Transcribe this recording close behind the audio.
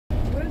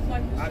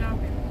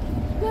shopping.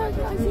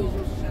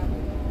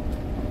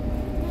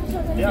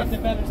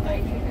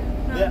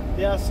 Yeah,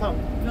 there are some.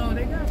 No,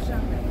 they got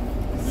shopping.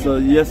 So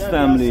yes,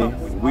 family,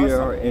 we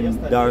are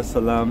in Dar es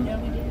Salaam,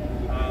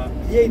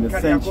 in the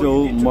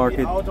central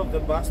market. Out of the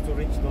bus to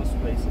reach those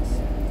places,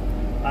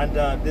 and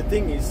the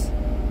thing is,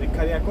 the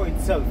Kariako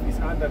itself is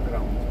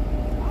underground.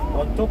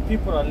 On top,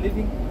 people are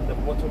living. The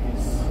bottom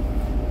is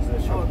the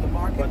shop. Oh, the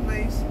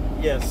marketplace?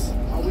 Yes.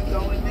 Are we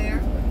going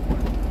there?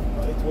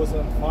 It was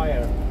on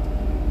fire.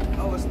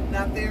 Oh, it's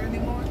not there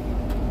anymore?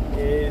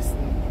 It's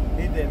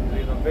needed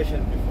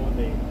renovation before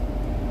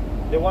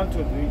they want to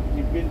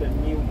rebuild a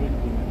new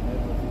building and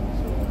everything.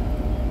 So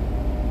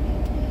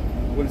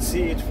we'll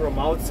see it from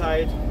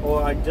outside,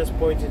 or I just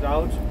point it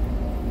out.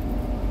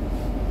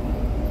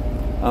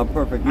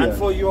 Perfect. Yeah. And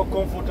for your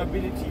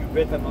comfortability, you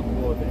better not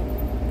go there.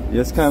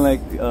 Yeah, it's kind of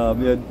like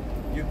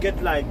you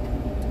get like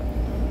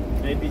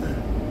maybe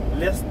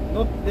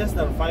not less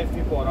than 5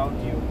 people around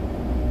you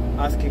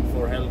asking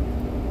for help.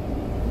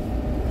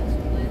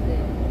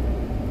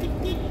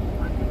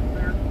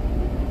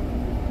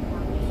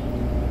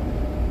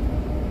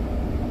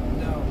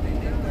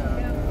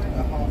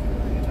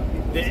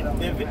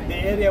 The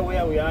area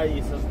where we are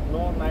is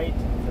no night,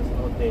 there's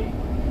no day.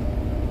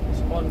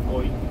 It's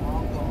ongoing.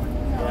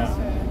 Yeah.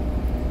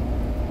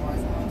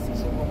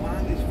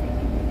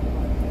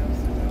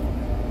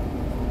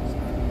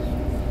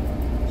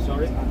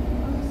 Sorry?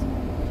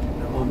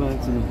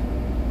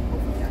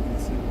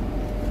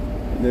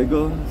 There you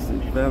go,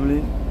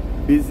 family.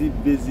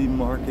 Busy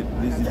market,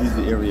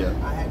 busy area.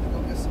 I had to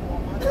go get some more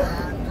money. I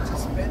had to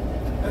spend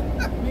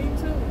it. Me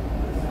too.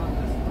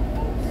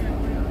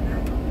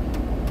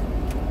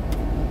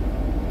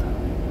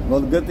 Well,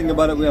 the good thing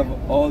about it, we have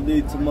all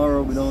day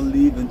tomorrow. We don't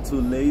leave until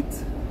late.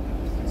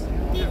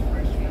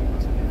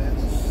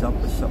 Shop.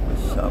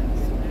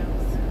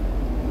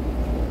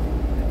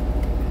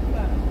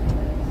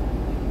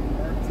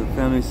 So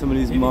family, some of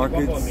these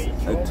markets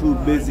are too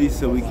busy,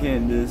 so we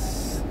can't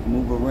just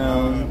move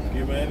around.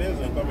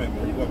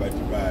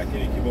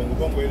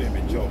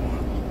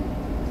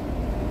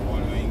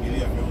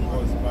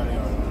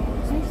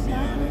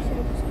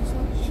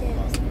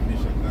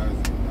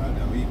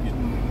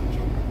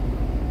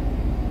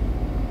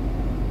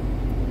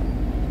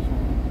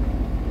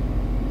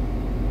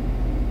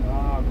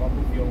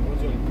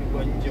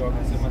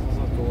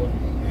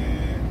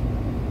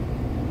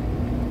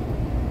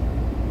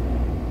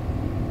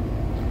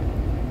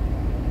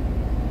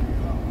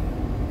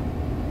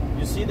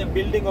 You see the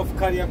building of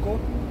Kariako?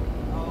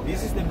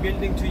 This is the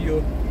building to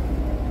you.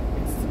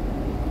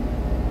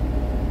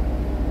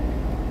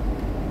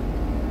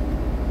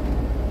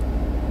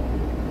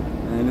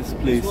 And this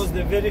place. This was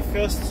the very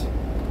first,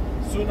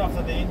 soon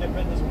after the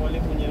independence,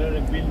 Mwalimu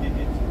Nyerere built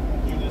it,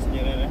 Julius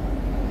Nyerere.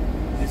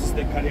 This is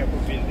the Kariako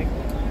building.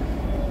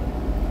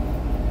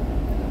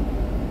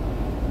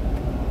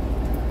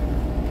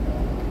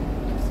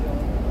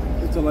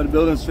 You're talking about the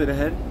building straight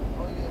ahead?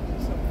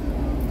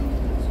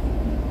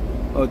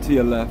 Oh, to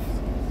your left.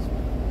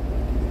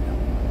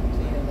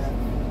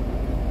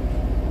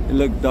 It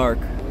looked dark.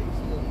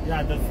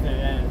 Yeah, that's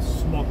the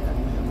smoke.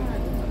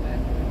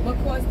 What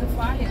caused the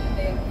fire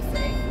today, you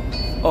say?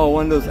 Oh,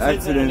 one of those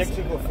accidents.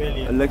 Electrical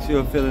failure.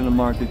 Electrical failure in the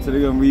market. So they're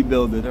going to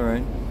rebuild it,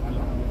 alright?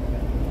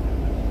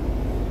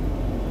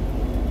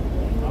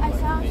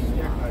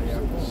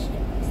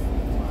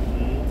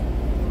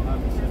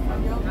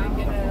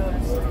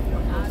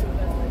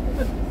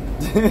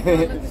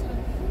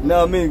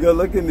 No, I mean, go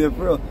look in there,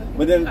 bro.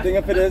 But then the thing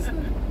of it is,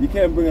 you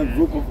can't bring a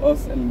group of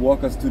us and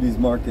walk us to these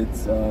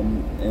markets.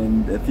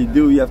 And if you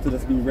do, you have to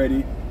just be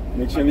ready.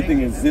 Make sure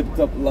everything is zipped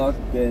up,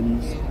 locked,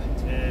 and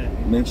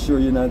make sure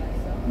you're not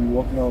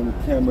walking around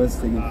with cameras,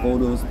 taking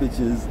photos,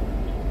 pictures.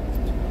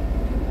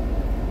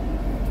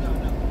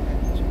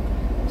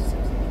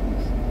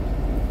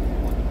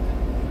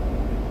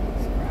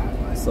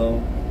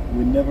 So,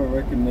 we never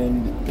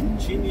recommend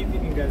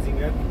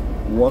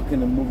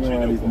walking and moving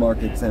around these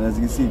markets, and as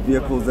you can see,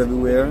 vehicles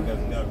everywhere,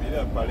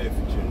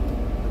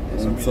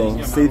 and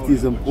so safety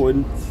is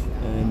important,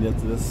 and you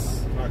have to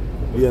just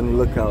be on the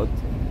lookout.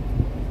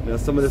 Now,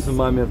 some of this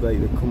remind me of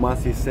like the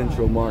Kumasi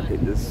Central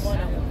Market. There's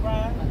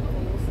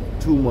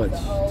too much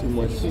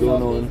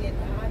going on.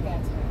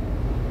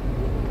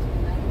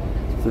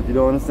 So if you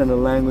don't understand the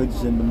language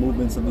and the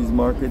movements of these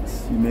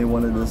markets, you may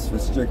want to just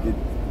restrict it.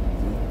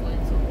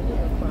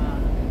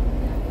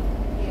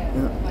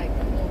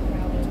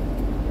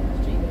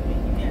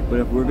 But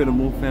if we're gonna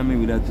move, family,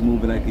 we'd have to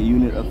move in like a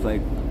unit of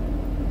like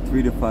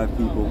 3 to 5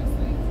 people.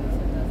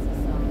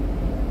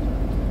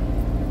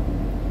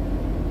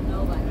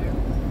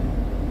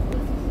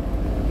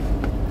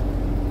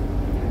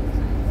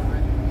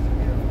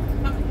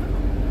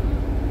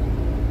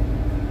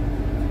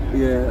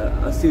 Yeah,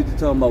 I see what you're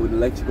talking about with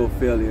electrical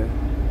failure.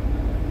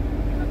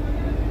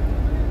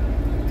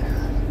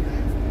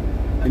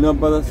 You know,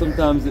 brother,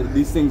 sometimes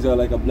these things are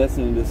like a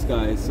blessing in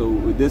disguise. So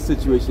with this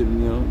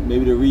situation, you know,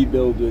 maybe the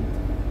rebuild would.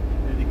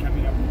 They're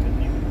coming up with a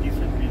new,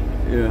 different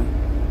building. Yeah.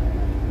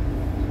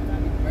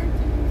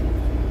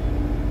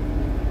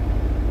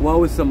 Why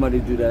would somebody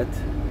do that? To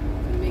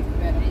make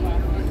better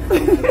profits.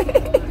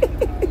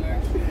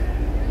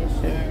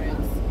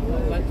 Insurance,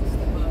 a bunch of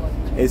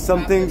stuff. Hey,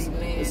 some things,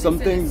 Property, some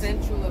land. things, It's an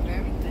essential of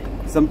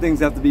everything. some things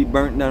have to be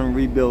burnt down and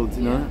rebuilt.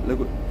 You know, Yeah.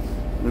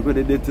 look what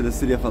they did to the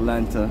city of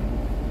Atlanta.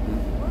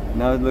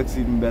 Now it looks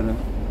even better.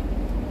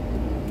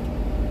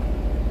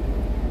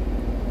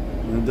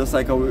 You know, just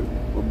like how we're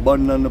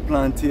burning on the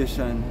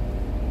plantation.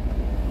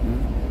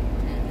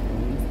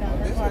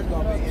 This is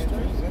gonna be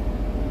interesting.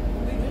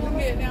 You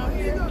get down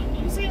here.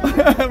 You see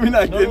We're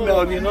not getting No,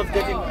 out. we're not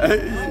getting out.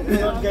 We're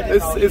not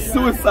getting out. It's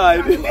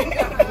suicide.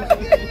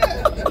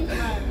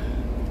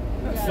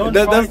 Don't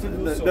does, try does, to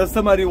do so. does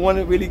somebody want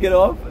to really get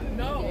off?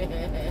 No.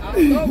 I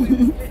know we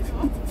was getting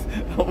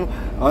off.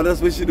 I'll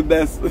just wish you the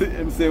best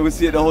and say we'll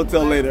see you at the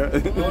hotel later.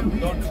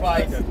 Don't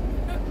try that.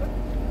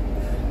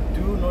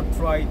 Do not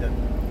try that.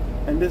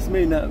 And this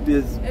may not be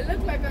as... It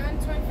looked like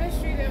 125th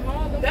Street in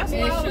Harlem. That's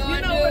what I was,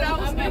 you know what I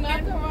was thinking? I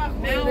could rock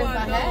with Now it if I I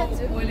had know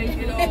to. when they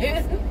get off,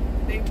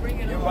 they bring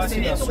it You're on.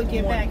 watching us. They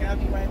Get back, I'll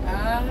be right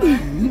back.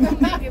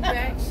 Take it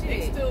back, They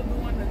shit. still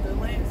doing the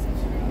Lansing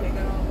Street. They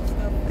got all the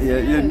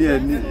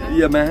stuff.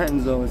 Yeah,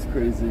 Manhattan's always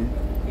crazy.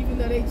 Even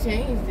though they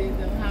changed it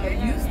to how it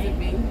used to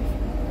be.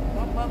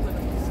 My mother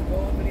used to go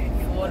over there and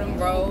get Fordham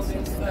Road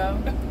and stuff.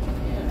 I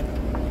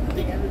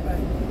think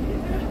everybody.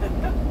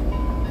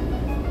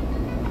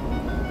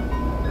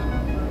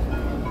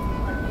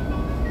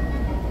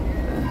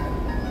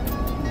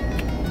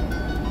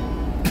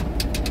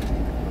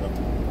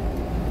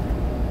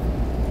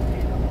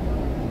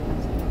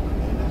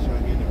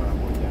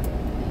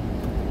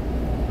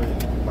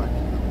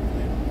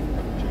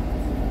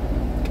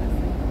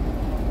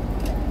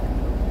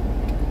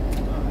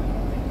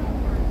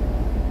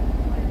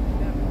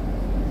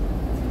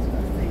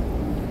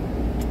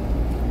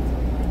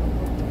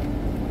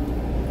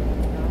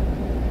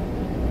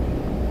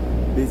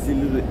 Busy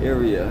little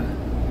area.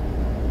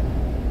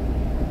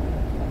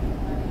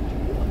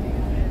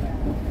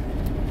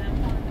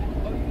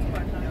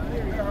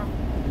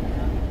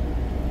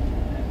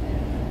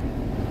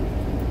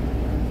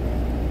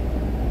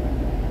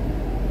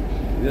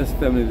 Yes,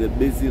 family, the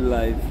busy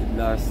life in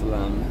Dar es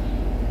Salaam.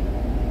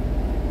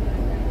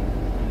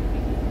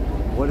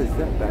 What is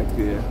that back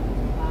there?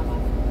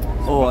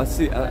 Oh, I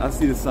see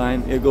the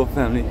sign. Here you go,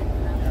 family.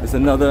 It's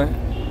another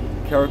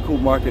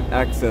Carriacou Market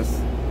access.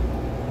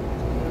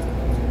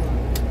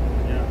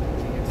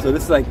 Yeah. So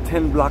this is like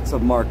 10 blocks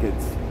of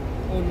markets.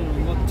 Oh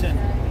no, not 10.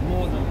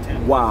 More than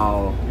 10.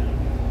 Wow.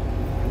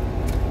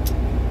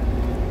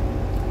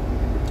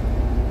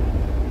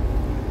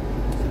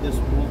 So there's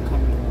more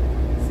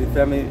coming. See,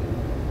 family,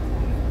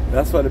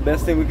 that's why the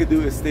best thing we could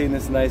do is stay in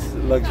this nice,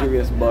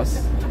 luxurious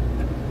bus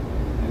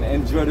and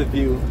enjoy the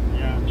view.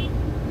 Yeah.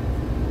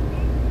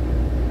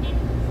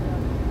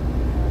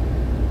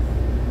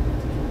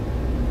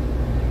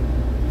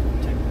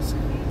 Check the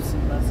screens.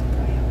 That's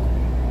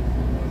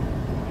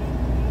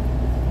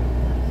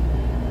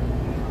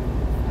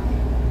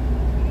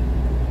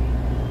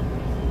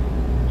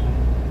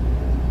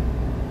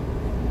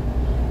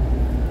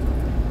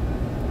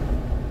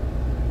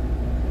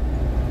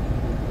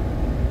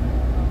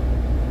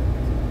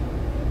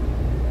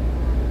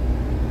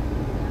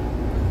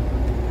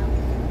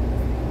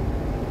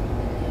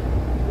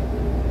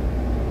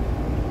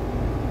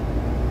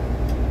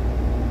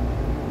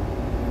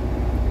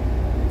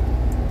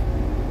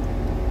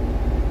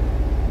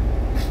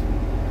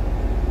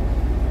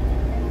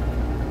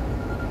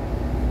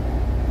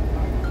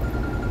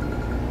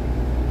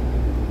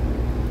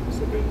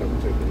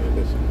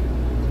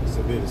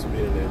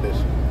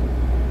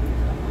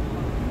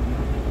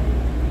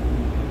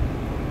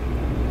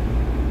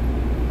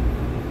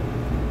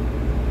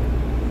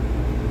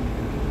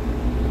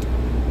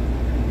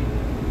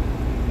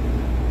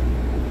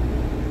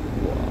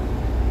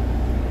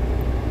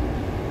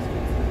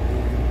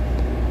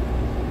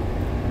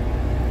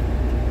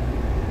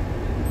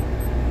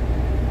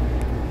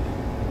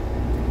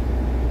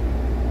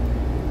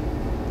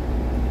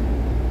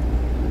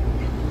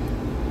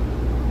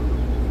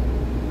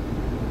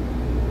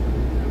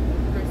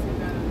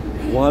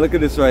Wow, look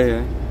at this right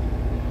here.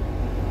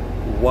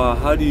 Wow,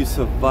 how do you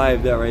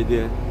survive that right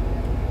there?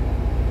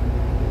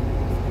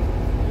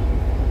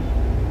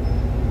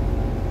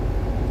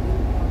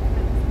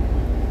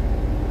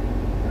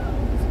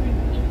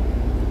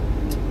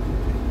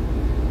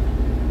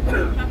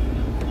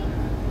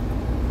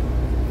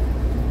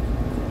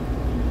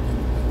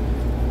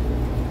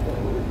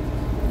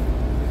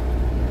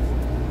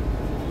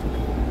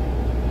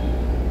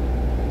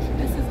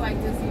 This is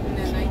like this even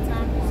at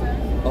nighttime, you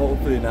said? Oh,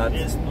 hopefully not.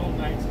 There's no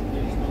night,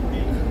 there's no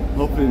day.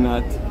 Hopefully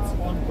not. It's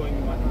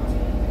ongoing one.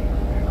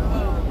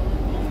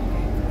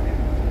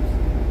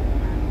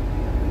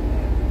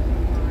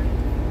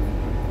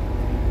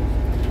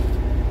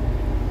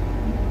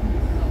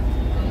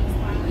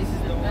 This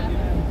is the only,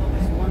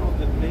 this is one of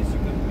the places you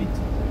can meet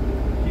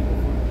people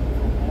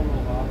from all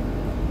over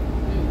Africa.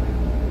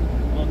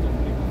 A lot of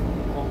people from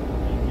Congo,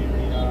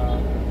 Nigeria,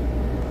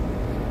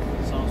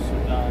 South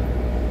Sudan,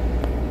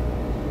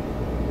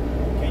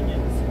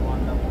 Kenyans,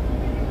 Rwanda.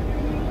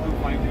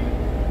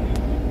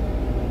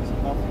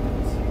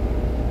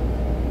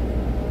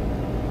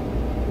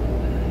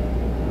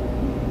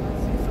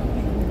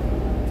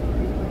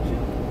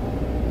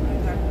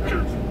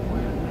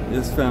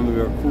 This family, we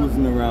are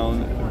cruising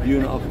around,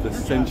 viewing of the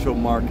central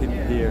market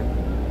here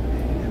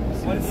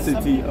in the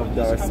city of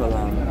Dar es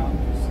Salaam.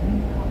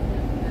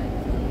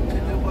 To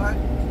do what?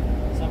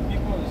 Some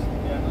people,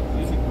 they are not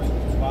really going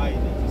to buy,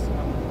 they just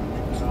come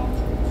around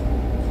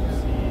to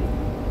see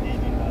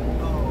daily life.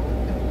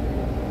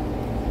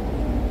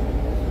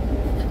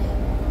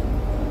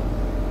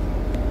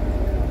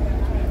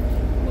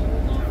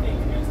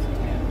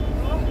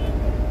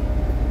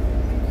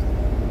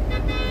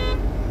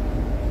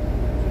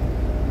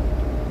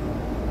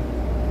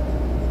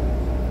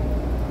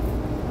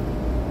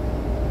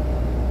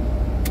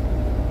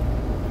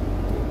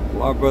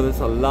 Wow, brother, it's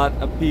a lot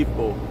of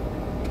people.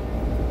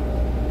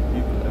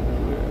 People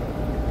everywhere.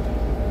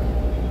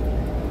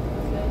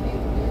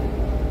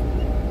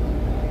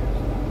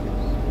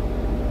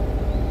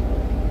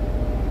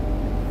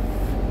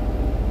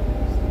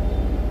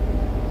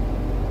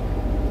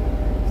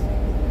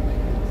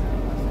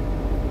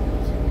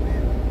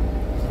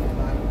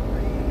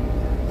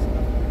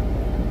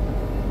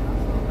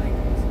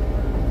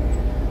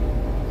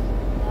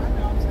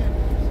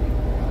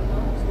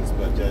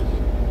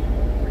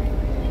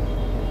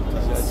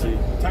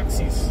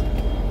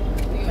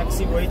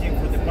 Taxi waiting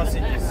for the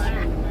passengers.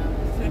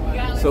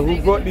 So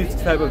who brought these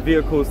type of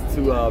vehicles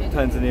to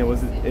Tanzania?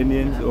 Was it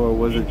Indians or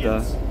was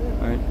Indians. it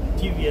right?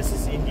 TVS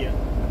is India.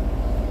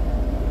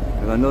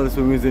 'Cause I noticed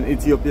when we was in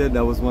Ethiopia,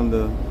 that was one of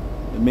the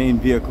main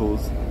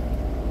vehicles.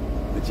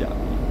 Good job.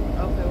 Okay,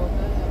 well, go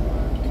ahead.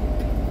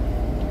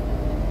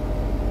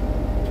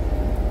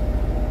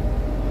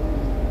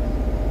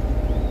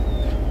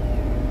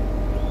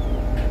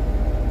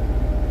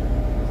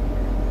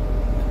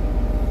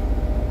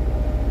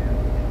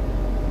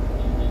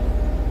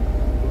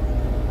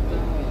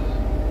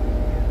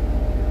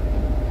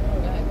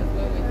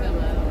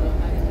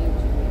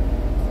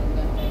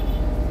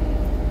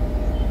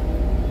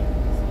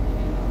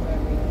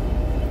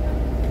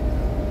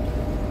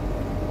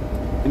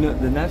 You know,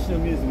 the National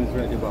Museum is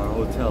right near our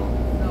hotel.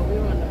 No, we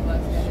were on the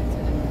bus headed to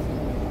the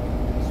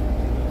museum.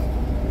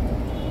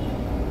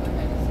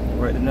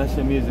 Right, the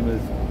National Museum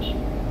is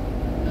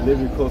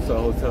literally close to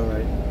our hotel,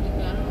 right?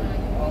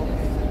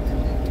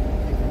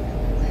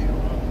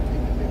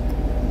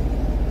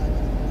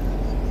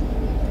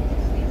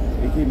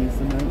 Hey, give me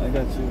some, man. I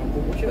got you.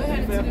 We're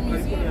headed to the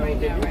museum right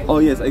now, right? Oh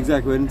yes,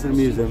 exactly. Right into the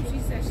museum. She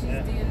said she's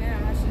there now.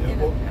 How should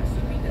get up? How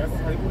should meet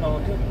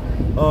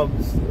us?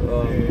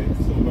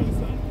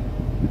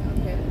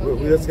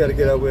 We just got to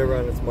get our way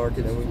around this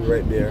market and we'll be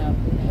right there.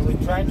 We're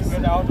trying to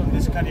get out of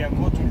this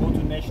Kariako to go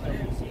to National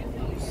Museum.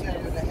 You said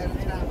it ahead of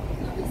time.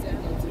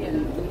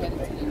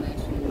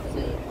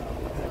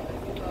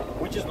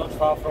 Which is not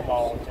far from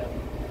our hotel.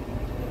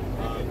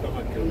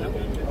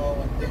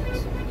 Oh,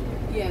 thanks.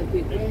 Yeah,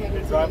 we're The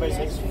headed to driver the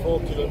says 4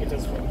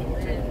 kilometers from the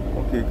hotel.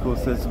 Okay, cool.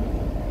 So it's a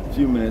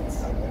few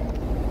minutes.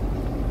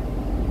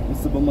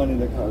 Mr. Bomani,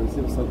 the car.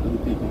 Say what's up to the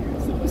people.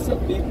 Say what's up,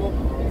 people.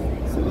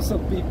 Say what's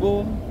up,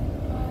 people.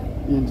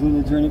 You enjoying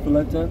your journey for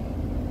lifetime?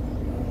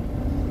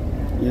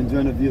 You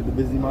enjoying the view of the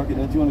busy market?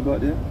 Don't you want to go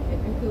out there?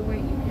 If you could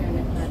wait, you can.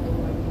 If not, don't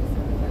worry.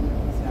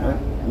 Right.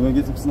 You want to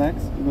get some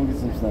snacks? We're going to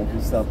get some snacks.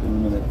 We'll stop in a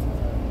minute.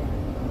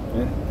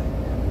 Yeah?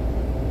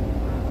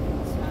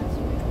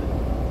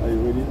 Are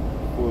you ready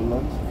for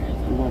lunch?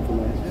 We want for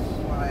lunch. This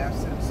is why I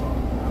said so. I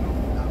don't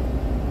know.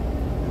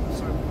 There's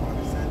a certain part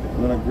of Santa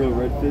You want to grill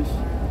redfish?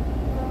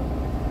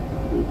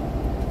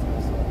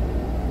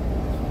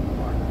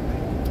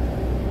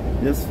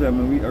 Yes,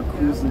 family, we are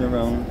cruising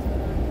around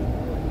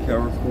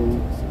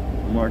Kariako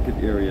market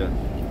area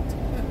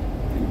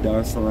in Dar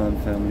es Salaam,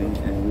 family,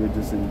 and we're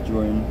just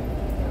enjoying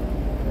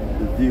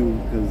the view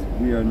because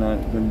we are not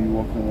going to be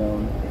walking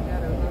around.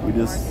 We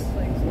just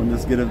want to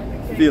just get a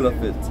feel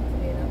of it.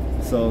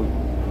 So,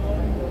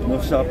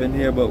 no shopping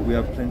here, but we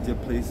have plenty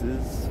of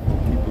places for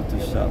people to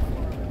shop.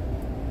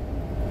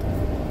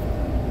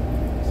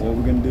 So what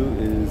we're going to do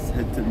is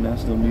head to the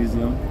National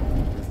Museum,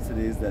 because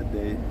today's that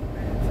day.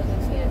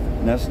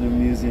 National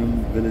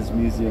Museum, Village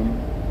Museum,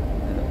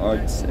 and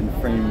Arts and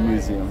Frame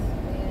Museum.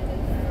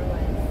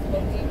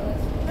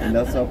 And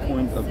that's our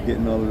point of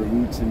getting all of the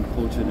roots and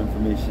culture and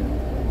information.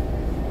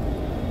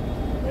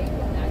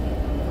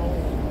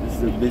 This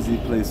is a busy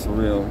place for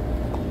real.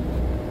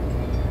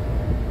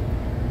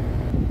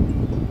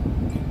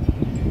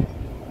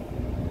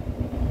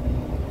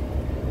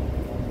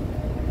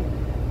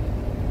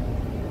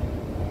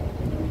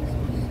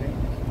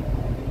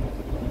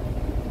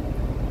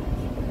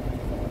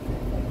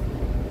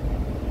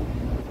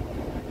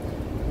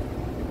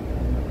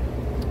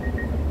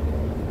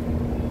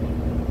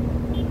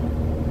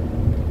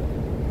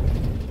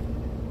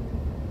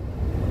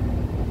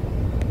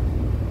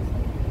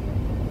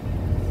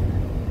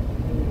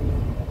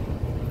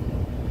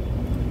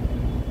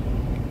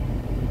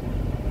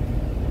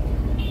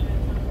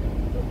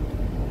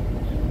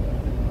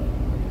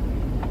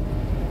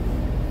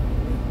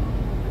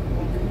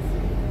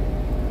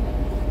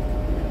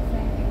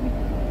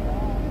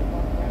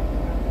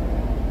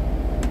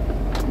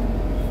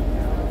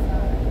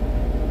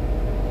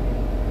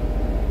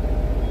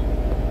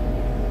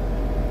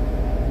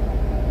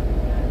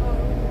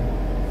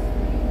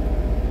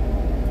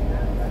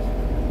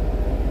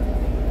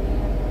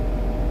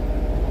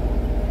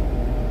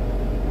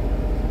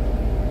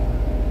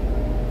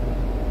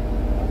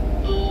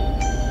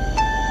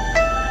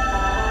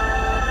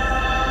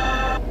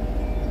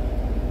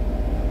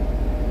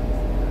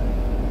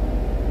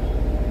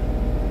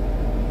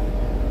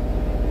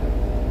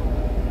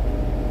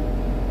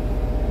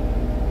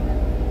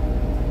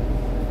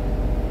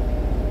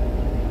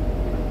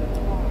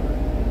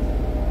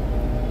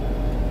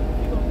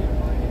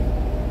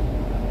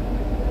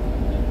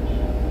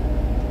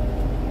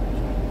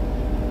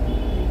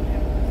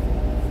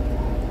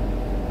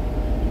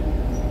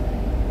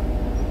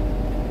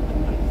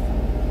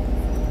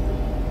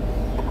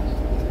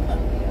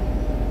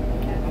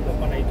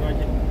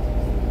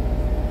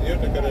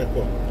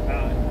 Kariakoo?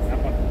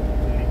 Hapa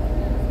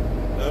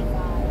tulipo.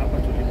 Hapa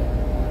tulipo.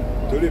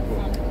 Tulipo?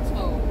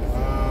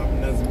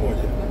 Mnazi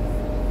Moja.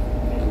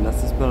 And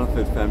that's the spell of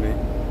it, family.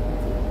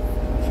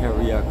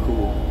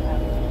 Kariakoo.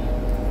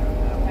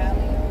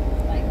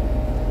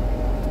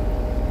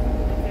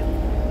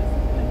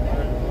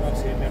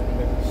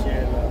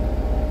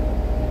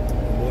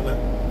 Mbona?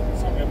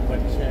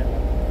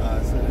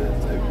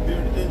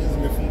 Nchi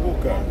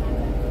zimefunguka.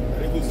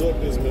 Karibu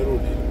zote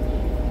zimerudi.